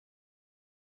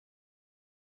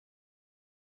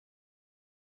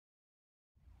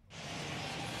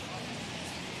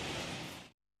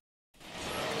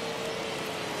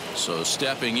So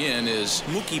stepping in is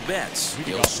Mookie Betts.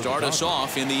 He'll start us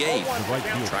off in the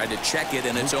 8th. Tried to check it,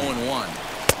 and it's 0-1.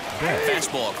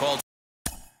 Fastball called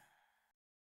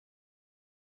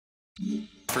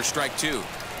for strike 2.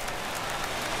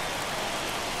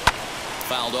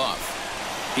 Fouled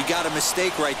off. He got a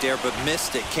mistake right there, but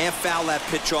missed it. Can't foul that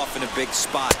pitch off in a big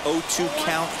spot. 0-2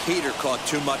 count. Hader caught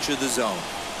too much of the zone.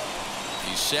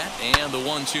 He's set, and the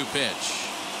 1-2 pitch.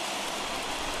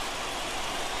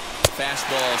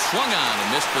 Fastball swung on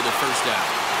and missed for the first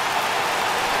out.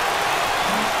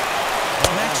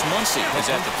 Max Muncy is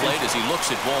at the plate as he looks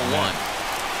at ball 1.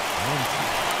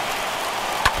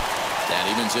 That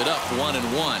evens it up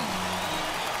 1-1.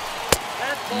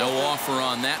 No offer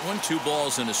on that one. 2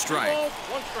 balls and a strike.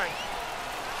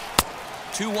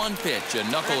 2-1 pitch. A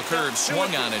knuckle curve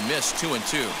swung on and missed.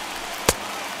 2-2.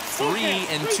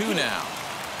 3-2 now.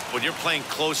 When you're playing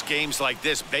close games like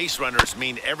this, base runners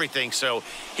mean everything, so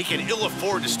he can ill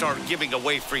afford to start giving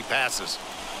away free passes.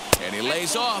 And he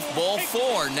lays off. Ball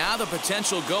 4. Now the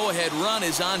potential go-ahead run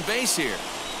is on base here.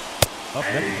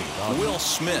 Will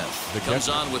Smith comes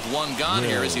on with 1 gone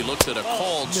here as he looks at a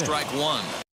called strike 1.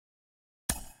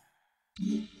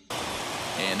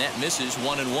 And that misses.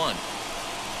 1-1.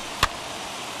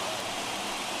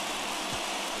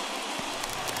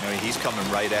 He's coming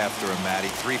right after him, Matty.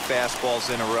 3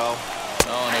 fastballs in a row.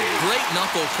 Oh, and a great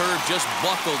knuckle curve just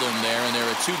buckled him there, and there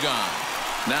are 2 gone.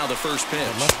 Now the first pitch.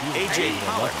 A.J.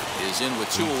 Pollock is in with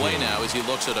 2 away now as he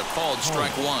looks at a called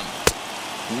strike 1.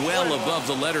 Well above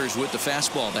the letters with the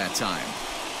fastball that time.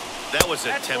 That was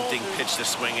a tempting pitch to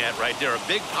swing at right there. A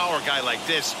big power guy like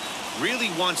this really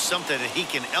wants something that he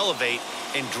can elevate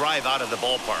and drive out of the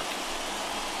ballpark.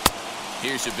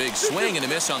 Here's a big swing and a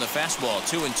miss on the fastball.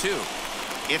 2-2.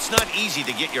 It's not easy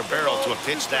to get your barrel to a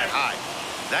pitch that high.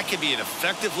 That can be an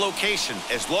effective location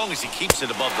as long as he keeps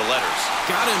it above the letters.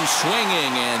 Got him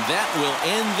swinging, and that will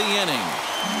end the inning.